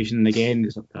information, and again,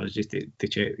 it's up to us just to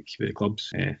check with the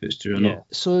clubs if it's true or not.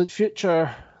 So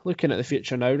looking at the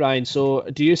future now, Ryan, so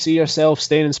do you see yourself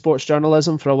staying in sports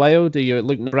journalism for a while? Do you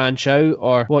looking to branch out,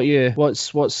 or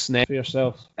what's next for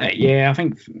yourself? I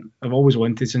think I've always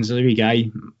wanted since a wee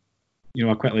guy.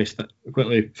 I quickly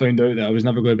found out that I was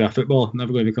never going to be a footballer,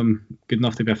 never going to become good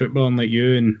enough to be a footballer like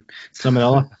you and some of the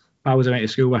other pals I went to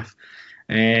school with.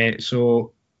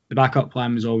 So the backup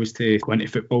plan was always to go into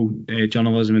football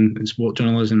journalism and sport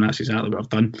journalism. That's exactly what I've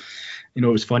done. It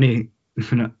was funny.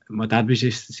 My dad was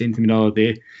just saying to me the other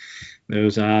day, when I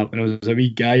was a wee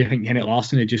guy, I think Henrik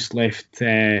Larsson had just left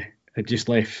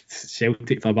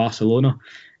Celtic for Barcelona.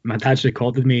 My dad's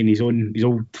recorded me in his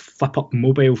old flip up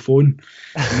mobile phone,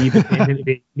 me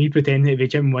pretending to be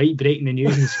Jim White breaking the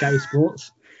news in Sky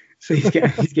Sports. So he's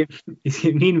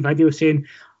getting me in video saying,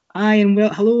 "Hi and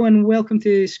hello and welcome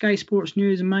to Sky Sports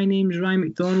News, and my name's Ryan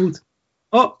McDonald.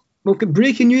 Oh, welcome,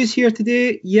 breaking news here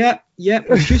today. Yep.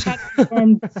 We've just had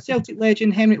confirmed Celtic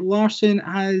legend Henrik Larsson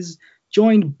has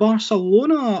joined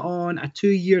Barcelona on a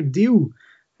 2-year deal.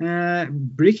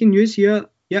 Breaking news here.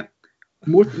 Yep.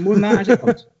 More than that as it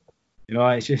comes."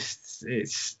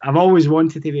 I've always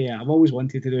wanted to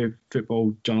do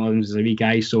football journalism as a wee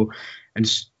guy. So, and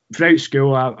throughout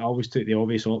school, I always took the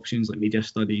obvious options like media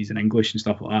studies and English and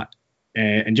stuff like that.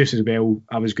 And just as well,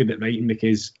 I was good at writing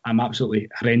because I'm absolutely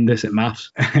horrendous at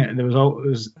maths. It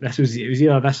was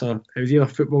either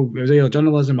football, it was either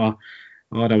journalism or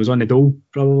I was on the dole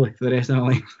probably for the rest of my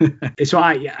life. So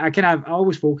I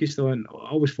always focused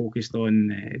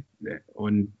on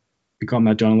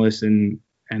becoming a journalist, and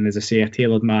as I say, I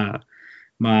tailored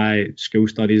my school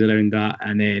studies around that,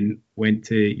 and then went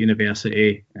to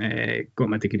university, got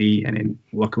my degree, and then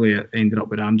luckily I ended up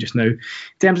where I am just now. In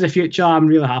terms of the future, I'm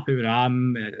really happy where I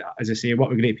am. As I say, I work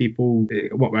with great people,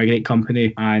 work with a great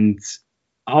company, and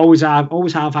I always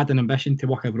have had an ambition to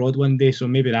work abroad one day, so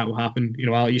maybe that will happen.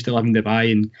 I used to live in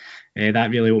Dubai, and that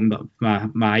really opened up my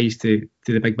eyes to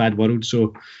the big bad world.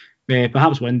 So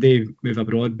perhaps one day move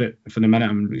abroad, but for the minute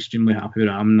I'm extremely happy where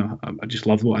I am. I just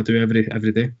love what I do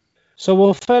every day. So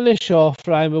we'll finish off,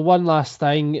 Ryan, with one last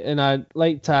thing, and I'd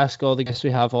like to ask all the guests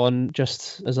we have on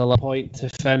just as a little point to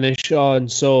finish on.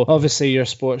 So obviously you're a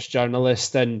sports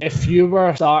journalist, and if you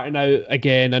were starting out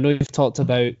again, I know you've talked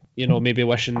about, maybe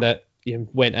wishing that you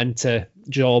went into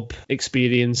job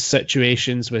experience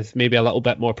situations with maybe a little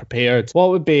bit more prepared. What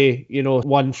would be,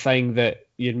 one thing that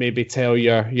you'd maybe tell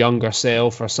your younger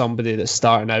self or somebody that's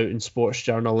starting out in sports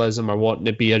journalism or wanting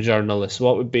to be a journalist?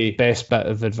 What would be the best bit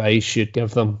of advice you'd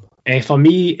give them? For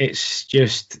me, it's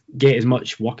just get as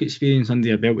much work experience under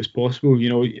your belt as possible.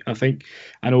 I think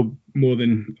I know more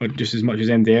than, or just as much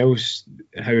as anybody else,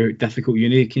 how difficult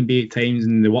uni can be at times,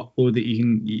 and the workload that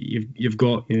you've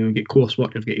got. Get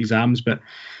coursework, you've got exams, but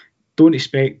don't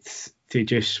expect to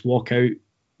just walk out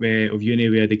of uni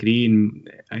with a degree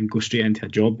and go straight into a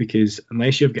job, because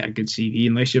unless you've got a good CV,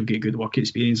 unless you've got good work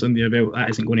experience under your belt, that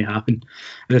isn't going to happen.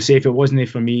 As I say, if it wasn't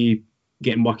for me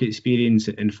getting work experience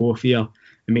in fourth year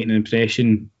and making an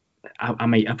impression,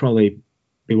 I'd probably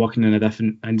be working in a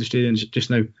different industry than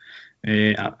just now.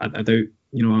 I doubt,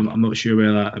 I'm not sure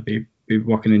whether I'd be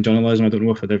working in journalism. I don't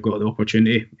know if I'd have got the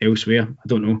opportunity elsewhere. I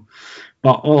don't know.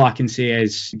 But all I can say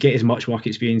is get as much work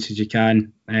experience as you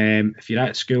can. If you're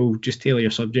at school, just tailor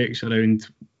your subjects around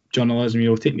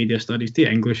journalism. Take media studies, take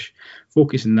English,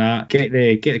 focus on that. Get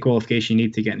the qualification you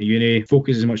need to get into uni.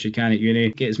 Focus as much as you can at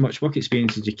uni. Get as much work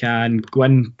experience as you can. Go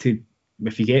into,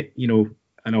 if you get,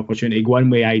 an opportunity, go in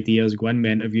with ideas, go in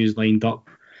with interviews lined up,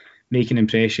 make an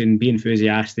impression, be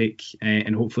enthusiastic,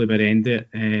 and hopefully by the end of it,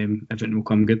 everything will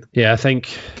come good. Yeah, I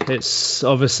think it's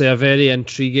obviously a very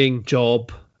intriguing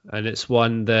job. And it's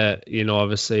one that, you know,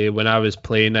 obviously when I was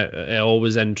playing it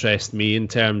always interested me in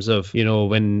terms of, you know,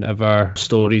 whenever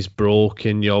stories broke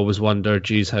and you always wonder,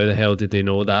 geez, how the hell did they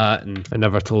know that? And I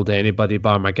never told anybody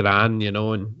bar my gran, you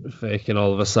know, and fucking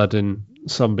all of a sudden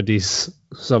somebody's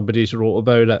wrote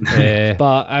about it.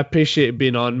 But I appreciate you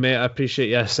being on, mate. I appreciate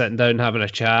you sitting down and having a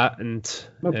chat, and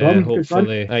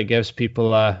hopefully it gives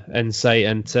people insight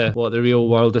into what the real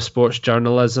world of sports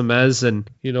journalism is, and,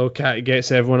 you know,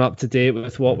 gets everyone up to date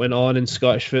with what went on in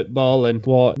Scottish football and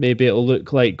what maybe it'll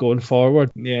look like going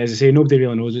forward. Yeah, as I say, nobody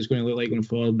really knows what it's going to look like going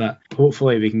forward, but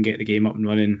hopefully we can get the game up and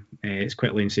running as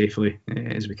quickly and safely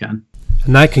as we can.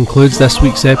 And that concludes this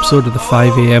week's episode of the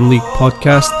 5am League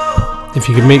podcast. If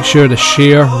you can make sure to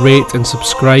share, rate and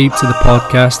subscribe to the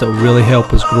podcast, it will really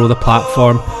help us grow the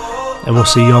platform. And we'll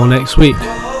see you all next week.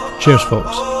 Cheers,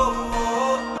 folks.